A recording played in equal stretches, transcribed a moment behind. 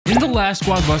the last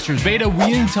Squad Busters beta,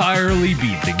 we entirely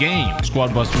beat the game.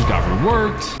 Squad Busters got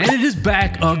reworked, and it is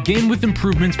back again with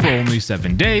improvements for only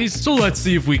 7 days. So let's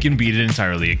see if we can beat it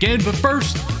entirely again. But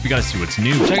first, we gotta see what's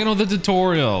new. Checking out the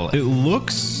tutorial. It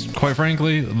looks, quite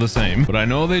frankly, the same, but I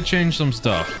know they changed some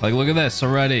stuff. Like, look at this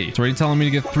already. It's already telling me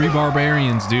to get 3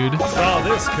 barbarians, dude. Saw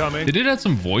this coming. They did add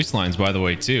some voice lines, by the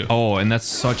way, too. Oh, and that's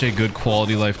such a good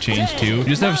quality life change, too. You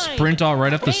just have sprint out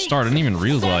right at the start. I didn't even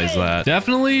realize that.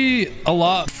 Definitely a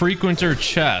lot frequenter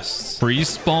chests. Free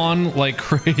spawn like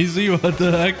crazy. What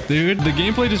the heck, dude? The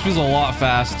gameplay just feels a lot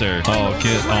faster. Oh,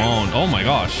 get on. Oh my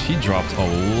gosh, he dropped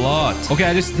a lot. Okay,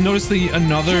 I just noticed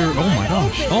another. Oh my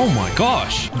gosh. Oh my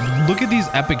gosh. Look at these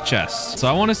epic chests. So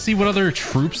I want to see what other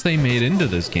troops they made into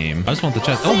this game. I just want the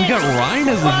chest. Oh, we got Ryan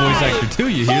as the voice actor too.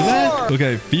 You hear that?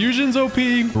 Okay, Fusion's OP.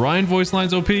 Ryan voice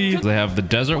lines OP. They have the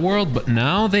desert world, but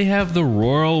now they have the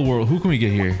royal world. Who can we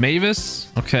get here? Mavis.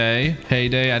 Okay.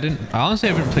 Heyday. I honestly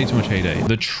haven't played too much Heyday.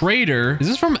 The Trader. Is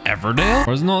this from Everdale?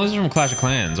 Or no, this is from Clash of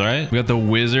Clans, right? We got the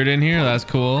Wizard in here. That's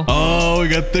cool. Oh, we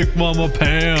got Thick Mama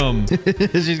Pam.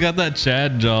 She's got that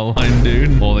Chad jawline,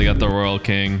 dude. Oh, they got the Royal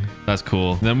King. That's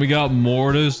cool. Then we got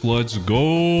Mortis. Let's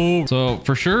go. So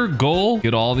for sure, goal,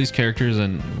 get all these characters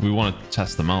and we want to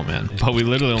test them out, man. But we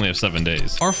literally only have 7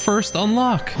 days. Our first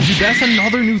unlock. Dude, that's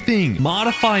another new thing.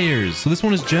 Modifiers. So this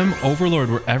one is Gem Overlord,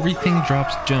 where everything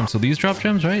drops gems. So these drop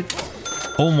gems, right?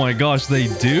 Oh my gosh, they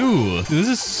do. This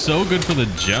is so good for the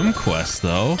gem quest,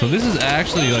 though. So this is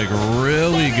actually like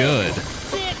really good.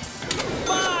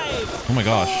 Oh my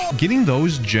gosh. Getting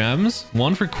those gems,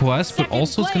 one for quests, but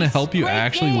also it's going to help you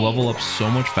actually level up so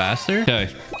much faster. Okay.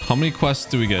 How many quests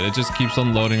do we get? It just keeps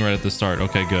unloading right at the start.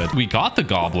 Okay, good. We got the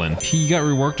Goblin. He got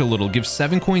reworked a little. Gives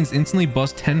 7 coins, instantly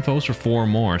bust 10 foes for 4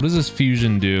 more. What does this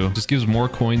fusion do? Just gives more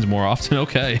coins more often.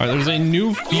 Okay. All right, there's a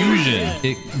new fusion.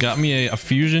 It got me a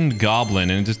fusion Goblin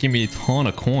and it just gave me a ton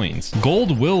of coins.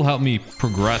 Gold will help me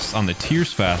progress on the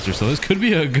tiers faster. So this could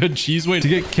be a good cheese way to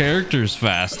get characters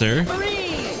faster. 3,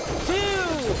 2,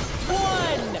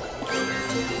 1.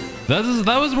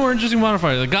 That was a more interesting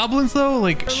modifier. The goblins, though,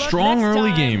 like strong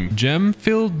early game.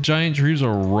 Gem-filled giant trees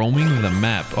are roaming the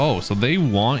map. Oh, so they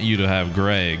want you to have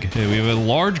Greg. Okay, we have a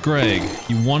large Greg.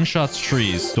 He one-shots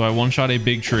trees. So I one-shot a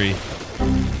big tree.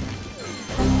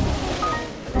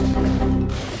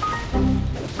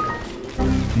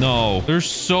 No, there's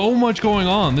so much going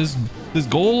on. There's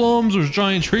golems, there's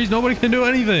giant trees. Nobody can do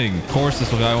anything. Of course,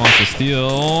 this guy wants to steal.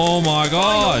 Oh my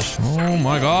gosh. Oh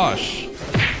my gosh.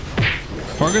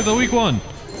 Target the weak one.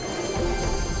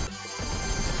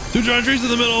 2 giant trees in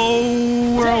the middle.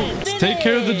 Oh, we're out. Let's take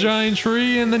care of the giant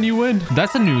tree and then you win.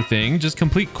 That's a new thing. Just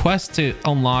complete quests to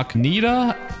unlock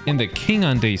Nita and the King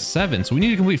on day 7. So we need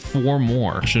to complete 4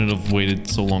 more. I shouldn't have waited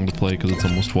so long to play because it's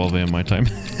almost 12 a.m. my time.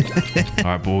 All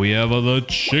right, but we have the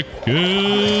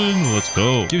chicken. Let's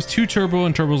go. Gives 2 turbo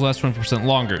and turbos last 20%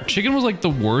 longer. Chicken was like the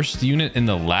worst unit in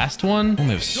the last one.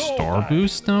 Only have star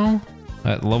boost now.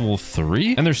 At level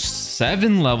 3, and there's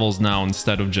 7 levels now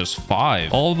instead of just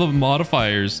 5. All the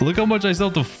modifiers. Look how much I still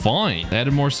have to find. They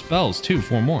added more spells too.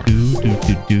 4 more.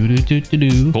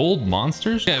 Gold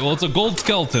monsters. Okay, well, it's a gold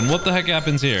skeleton. What the heck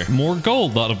happens here? More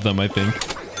gold out of them, I think.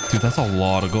 Dude, that's a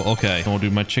lot of gold. Okay. Oh,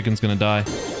 dude, my chicken's gonna die.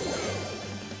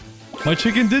 My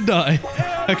chicken did die.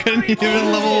 I couldn't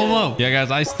even level him up. Yeah, guys,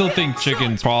 I still think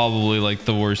chicken's probably like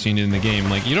the worst unit in the game.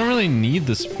 Like, you don't really need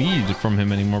the speed from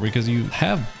him anymore because you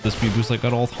have the speed boost like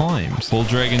at all times. Bull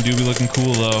Dragon do be looking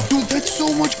cool though. Dude, that's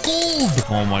so much gold.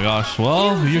 Oh my gosh.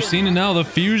 Well, you're seeing it now. The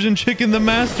fusion chicken, the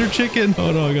master chicken.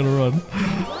 Oh no, I gotta run.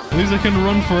 At least I can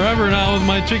run forever now with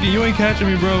my chicken. You ain't catching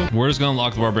me, bro. We're just gonna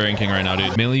unlock the Barbarian King right now,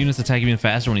 dude. Melee units attack even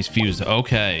faster when he's fused.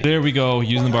 Okay. There we go.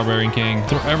 Using the Barbarian King.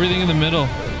 Throw everything in the middle.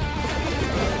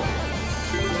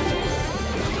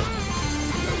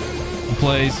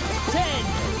 Plays. 10,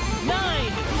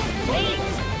 9, 8,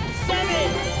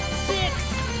 7, 6,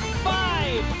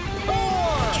 5,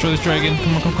 4. Destroy this dragon.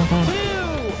 Come on, come on, come on. 2, 1.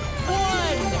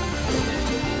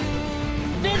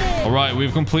 Finish. All right,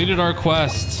 we've completed our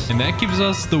quest, and that gives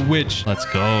us the witch. Let's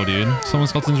go, dude. Summon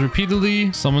skeletons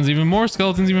repeatedly. Summons even more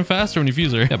skeletons even faster when you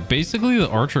fuse her. Yeah, basically the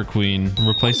archer queen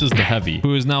replaces the heavy,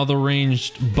 who is now the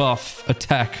ranged buff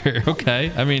attacker.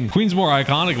 Okay, I mean, queen's more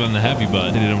iconic than the heavy,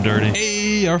 but they did him dirty.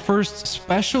 Hey, our first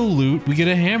special loot, we get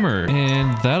a hammer,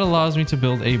 and that allows me to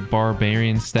build a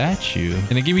barbarian statue,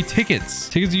 and it gave me tickets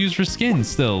to use for skins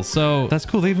still. So that's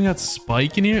cool. They even got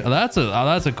Spike in here. That's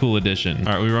a cool addition.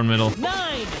 All right, we run middle.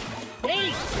 9,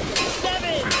 8,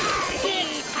 7,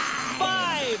 6,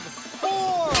 5,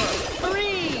 4,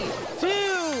 3, 2,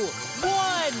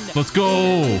 1. Let's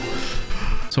go.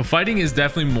 So fighting is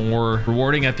definitely more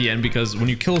rewarding at the end because when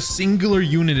you kill a singular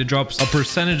unit, it drops a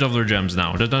percentage of their gems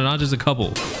now. Not just a couple.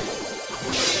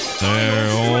 There.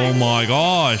 Oh my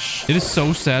gosh. It is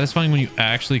so satisfying when you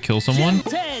actually kill someone.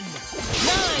 10, 9, 8,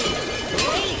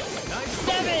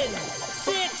 7,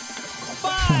 6,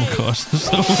 5. Oh my gosh, there's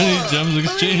so many gems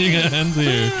exchanging hands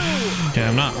here. Okay,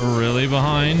 I'm not really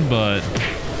behind, but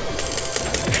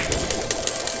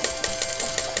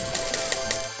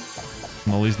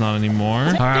Molly's not anymore.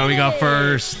 All right, we got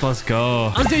first. Let's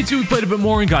go. On day 2, we played a bit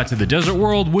more and got to the desert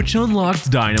world, which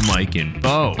unlocked dynamite and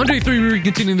bow. On day 3, we were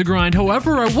continuing the grind.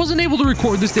 However, I wasn't able to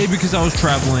record this day because I was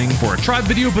traveling for a tribe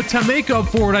video, but to make up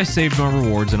for it, I saved my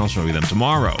rewards and I'll show you them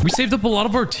tomorrow. We saved up a lot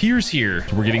of our tiers here.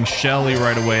 We're getting Shelly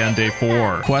right away on day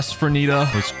 4. Quest for Nita.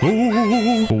 Let's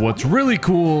go. But what's really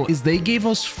cool is they gave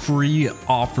us free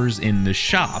offers in the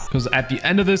shop because at the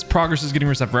end of this, progress is getting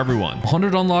reset for everyone.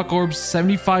 100 unlock orbs,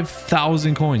 75,000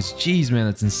 coins. Jeez, man,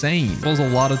 that's insane. That was a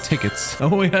lot of tickets.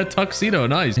 Oh, we had tuxedo.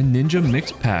 Nice. And ninja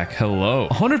mix pack. Hello.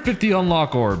 150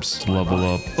 unlock orbs. Level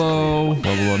up bow.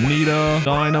 Level up Nita.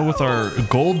 Dinah with our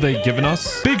gold they've given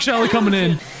us. Big Shelly coming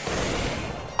in.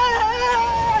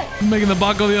 Making the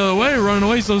bot go the other way. Running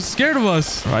away. So scared of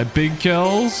us. All right, big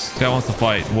kills. This guy wants to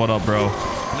fight. What up, bro?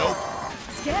 Nope.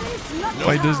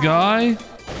 Fight this guy.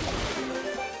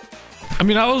 I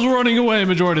mean, I was running away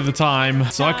majority of the time,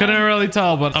 so I couldn't really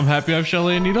tell, but I'm happy I have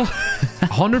Shelly and Nita.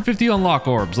 150 unlock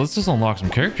orbs. Let's just unlock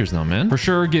some characters now, man. For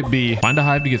sure, get B. Find a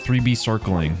hive to get 3B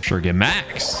circling. For sure, get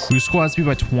Max. Boost squad speed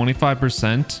by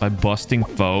 25% by busting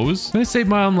foes. I'm gonna save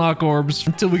my unlock orbs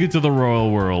until we get to the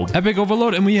royal world. Epic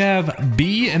overload, and we have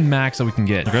B and Max that we can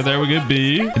get. Right there, we get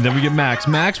B, and then we get Max.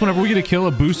 Max, whenever we get a kill,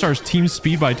 it boosts our team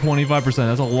speed by 25%.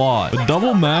 That's a lot. A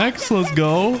double Max. Let's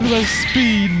go. Look at that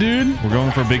speed, dude. We're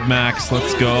going for Big Max.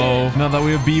 Let's go. Now that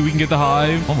we have B, we can get the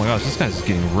hive. Oh my gosh, this guy's just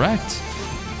getting wrecked.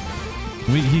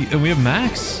 And we have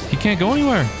Max. He can't go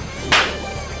anywhere.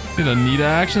 Look at the Nita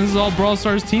action. This is all Brawl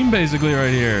Stars team basically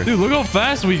right here. Dude, look how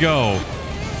fast we go.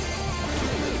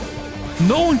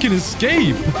 No one can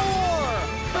escape. 4,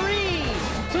 3,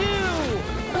 2, 1.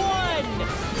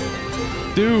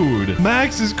 Dude,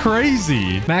 Max is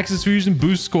crazy. Max's fusion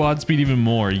boosts squad speed even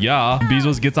more. Yeah.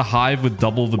 Bezos gets a hive with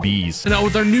double the bees. And now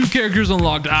with our new characters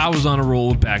unlocked, I was on a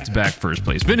roll with back-to-back first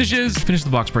place finishes. Finish the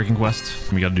box breaking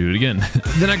quest. We got to do it again.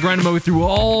 Then I grinded my way through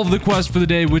all of the quests for the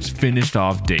day, which finished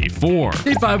off day 4.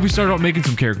 Day 5, we started out making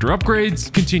some character upgrades,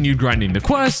 continued grinding the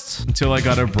quests until I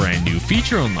got a brand new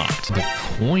feature unlocked. The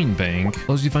coin bank.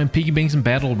 Allows you to find piggy banks in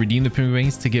battle, redeem the piggy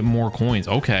banks to get more coins.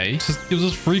 Okay. Just gives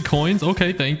us free coins.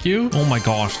 Okay, thank you. Oh my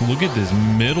gosh, look at this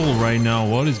middle right now.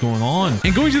 What is going on?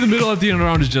 And going to the middle at the end of the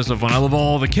round is just so fun. I love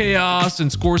all the chaos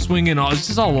and score swing and all. It's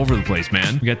just all over the place,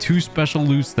 man. We got 2 special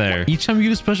loots there. Each time you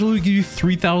get a special loot, give you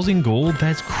 3,000 gold.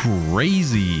 That's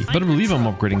crazy. Better believe I'm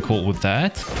upgrading Colt with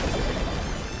that. 10,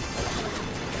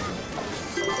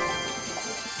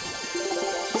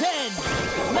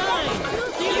 9,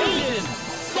 8,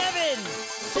 7,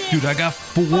 6. Dude, I got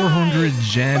 400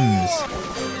 gems.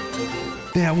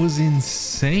 That was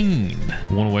insane.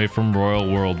 One away from Royal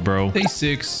World, bro. Day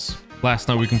 6. Last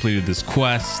night we completed this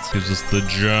quest. Gives us the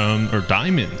gem or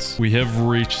diamonds. We have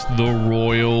reached the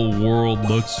royal world.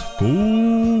 Let's go.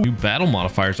 New battle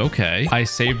modifiers. Okay. I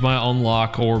saved my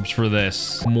unlock orbs for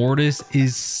this. Mortis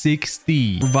is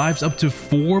 60. Revives up to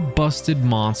 4 busted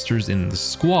monsters in the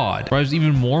squad. Revives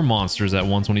even more monsters at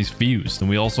once when he's fused. And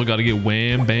we also got to get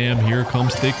Wham Bam. Here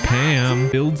comes Thick Pam.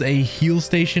 Builds a heal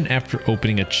station after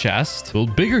opening a chest.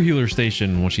 Build bigger healer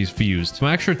station when she's fused. So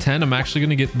extra 10. I'm actually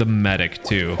going to get the medic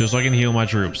too. Just so I can heal my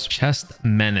troops. Chest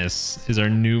Menace is our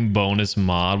new bonus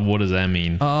mod. What does that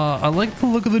mean? I like the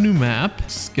look of the new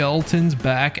map. Skeleton's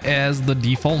back as the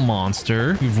default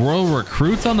monster. We have royal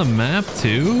recruits on the map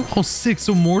too. Oh, sick.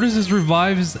 So Mortis just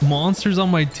revives monsters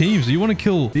on my team. So you want to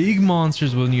kill big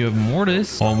monsters when you have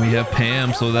Mortis. Oh, and we have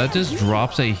Pam. So that just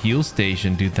drops a heal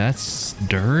station. Dude, that's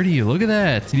dirty. Look at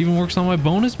that. It even works on my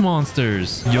bonus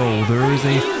monsters. Yo, there is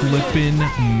a flippin'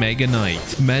 Mega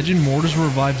Knight. Imagine Mortis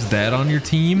revives that on your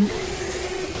team.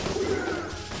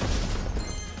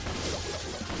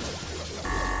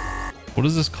 What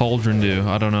does this cauldron do?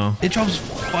 I don't know. It drops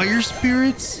fire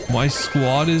spirits? My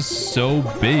squad is so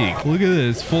big. Look at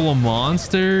this. It's full of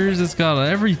monsters. It's got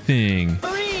everything.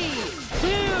 3, 2,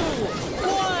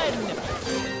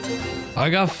 1. I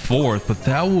got 4th, but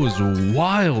that was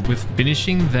wild. With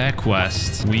finishing that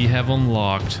quest, we have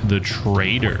unlocked the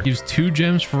trader. Gives 2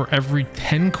 gems for every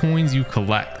 10 coins you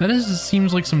collect. That just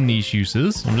seems like some niche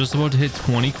uses. I'm just about to hit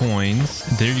 20 coins.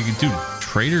 There you can do.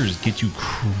 traders get you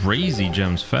crazy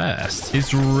gems fast.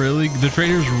 It's really, the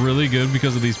trader's really good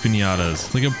because of these pinatas.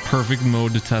 It's like a perfect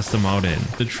mode to test them out in.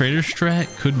 The trader strat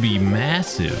could be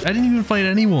massive. I didn't even fight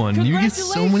anyone. You get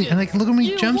so many, and like, look how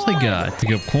many gems I got.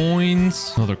 Pick up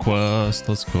coins, another quest.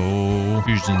 Let's go.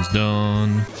 Fusion's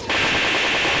done.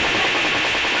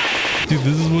 Dude,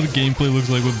 this is what gameplay looks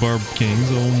like with Barb Kings.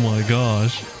 Oh my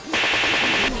gosh.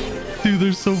 Dude,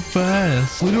 they're so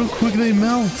fast. Look how quick they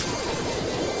melt.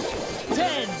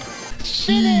 10.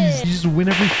 Jeez, you just win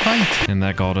every fight. And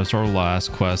that got us our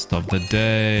last quest of the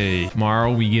day.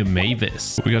 Tomorrow we get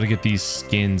Mavis. We gotta get these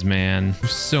skins, man.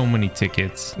 There's so many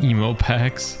tickets. Emo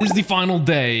packs. This is the final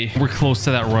day. We're close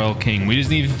to that Royal King. We just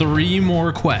need 3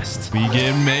 more quests. We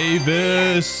get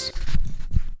Mavis.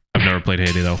 I've never played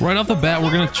Haiti though. Right off the bat,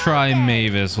 we're gonna try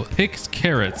Mavis. Picks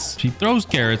carrots. She throws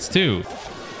carrots too.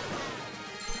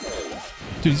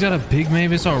 Dude, he's got a big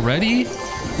Mavis already?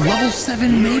 Level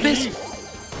 7 Mavis?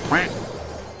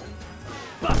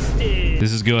 Busted.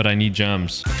 This is good. I need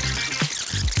gems.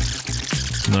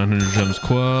 900 gems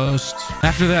quest.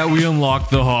 After that, we unlocked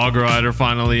the Hog Rider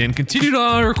finally and continued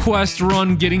on our quest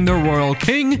run, getting the Royal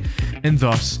King and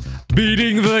thus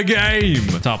beating the game.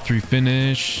 Top 3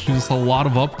 finish. Just a lot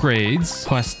of upgrades.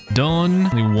 Quest done.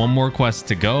 Only 1 more quest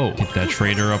to go. Get that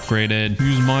trader upgraded.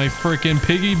 Use my freaking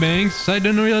piggy banks. I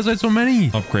didn't realize I had so many.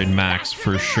 Upgrade max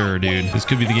for sure, dude. This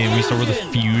could be the game. We start with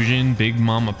a fusion. Big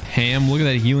Mama Pam. Look at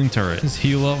that healing turret. Just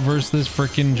heal up versus this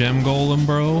freaking gem golem,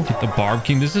 bro. Get the Barb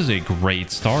King. This is a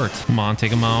great start. Come on,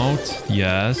 take him out.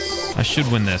 Yes. I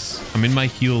should win this. I'm in my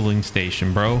healing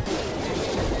station, bro.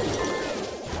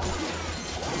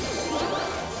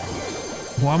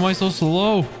 Why am I so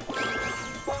slow?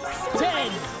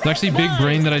 10. It's actually big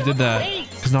brain that I did that.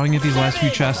 Because now I can get these last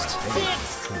few chests.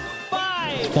 6,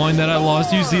 5. It's fine that I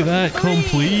lost. You see that?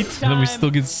 Complete. And then we still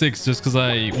get 6 just because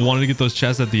I wanted to get those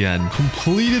chests at the end.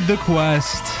 Completed the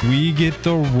quest. We get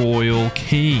the Royal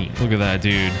King. Look at that,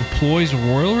 dude. Deploys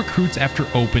royal recruits after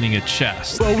opening a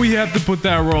chest. But we have to put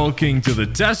that Royal King to the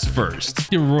test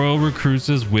first. Your royal recruits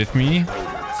is with me.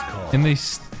 And they...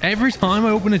 every time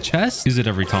I open a chest? Is it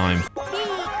every time?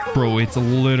 Bro, it's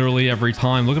literally every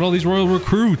time. Look at all these royal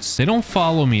recruits. They don't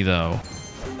follow me, though.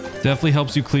 Definitely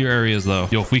helps you clear areas, though.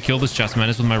 Yo, if we kill this chest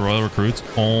menace with my royal recruits,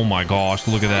 oh my gosh,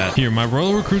 look at that. Here, my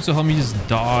royal recruits will help me just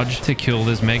dodge to kill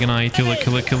this Mega Knight. Kill it,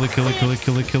 kill it, kill it, kill it, kill it,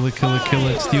 kill it, kill it, kill it, kill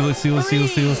it. Steal it, steal it, steal it,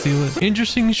 steal it, steal it.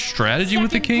 Interesting strategy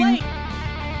with the king.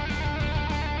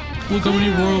 Look how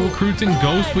many royal recruits and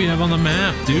ghosts we have on the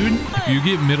map, dude. If you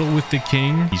get middle with the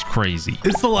king, he's crazy.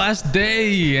 It's the last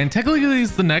day, and technically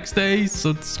it's the next day, so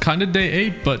it's kind of day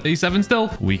 8, but day 7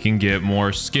 still. We can get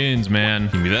more skins, man.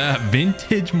 Give me that.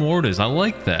 Vintage Mortis. I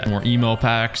like that. More emo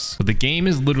packs. But the game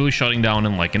is literally shutting down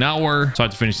in like an hour, so I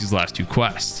have to finish these last 2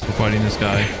 quests. We're fighting this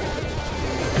guy.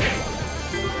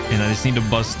 And I just need to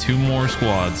bust 2 more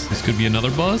squads. This could be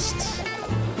another bust.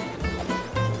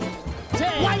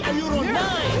 10. Why are you on 9?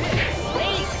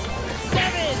 8,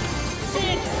 7,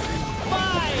 6, 5,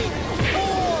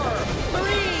 4,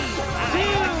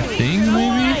 3, 2, Things,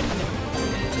 maybe?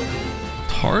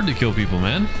 It's hard to kill people,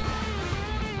 man.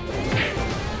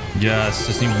 Yes,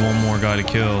 just need 1 more guy to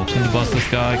kill. Just need to bust this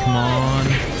guy. Come on.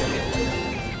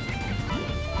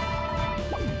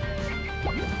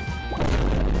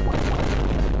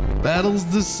 Battles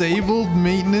disabled.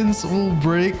 Maintenance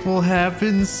will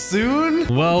happen soon.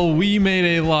 Well, we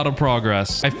made a lot of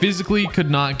progress. I physically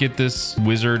could not get this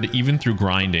wizard even through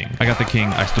grinding. I got the king.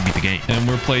 I still beat the game. And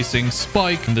we're placing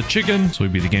Spike and the chicken, so we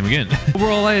beat the game again.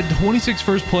 Overall, I had 26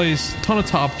 first place, ton of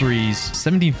top 3s,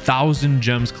 17,000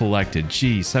 gems collected.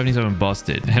 Geez, 77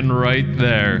 busted. And right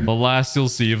there, the last you'll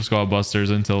see of Squad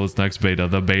Busters until its next beta.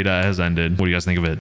 The beta has ended. What do you guys think of it?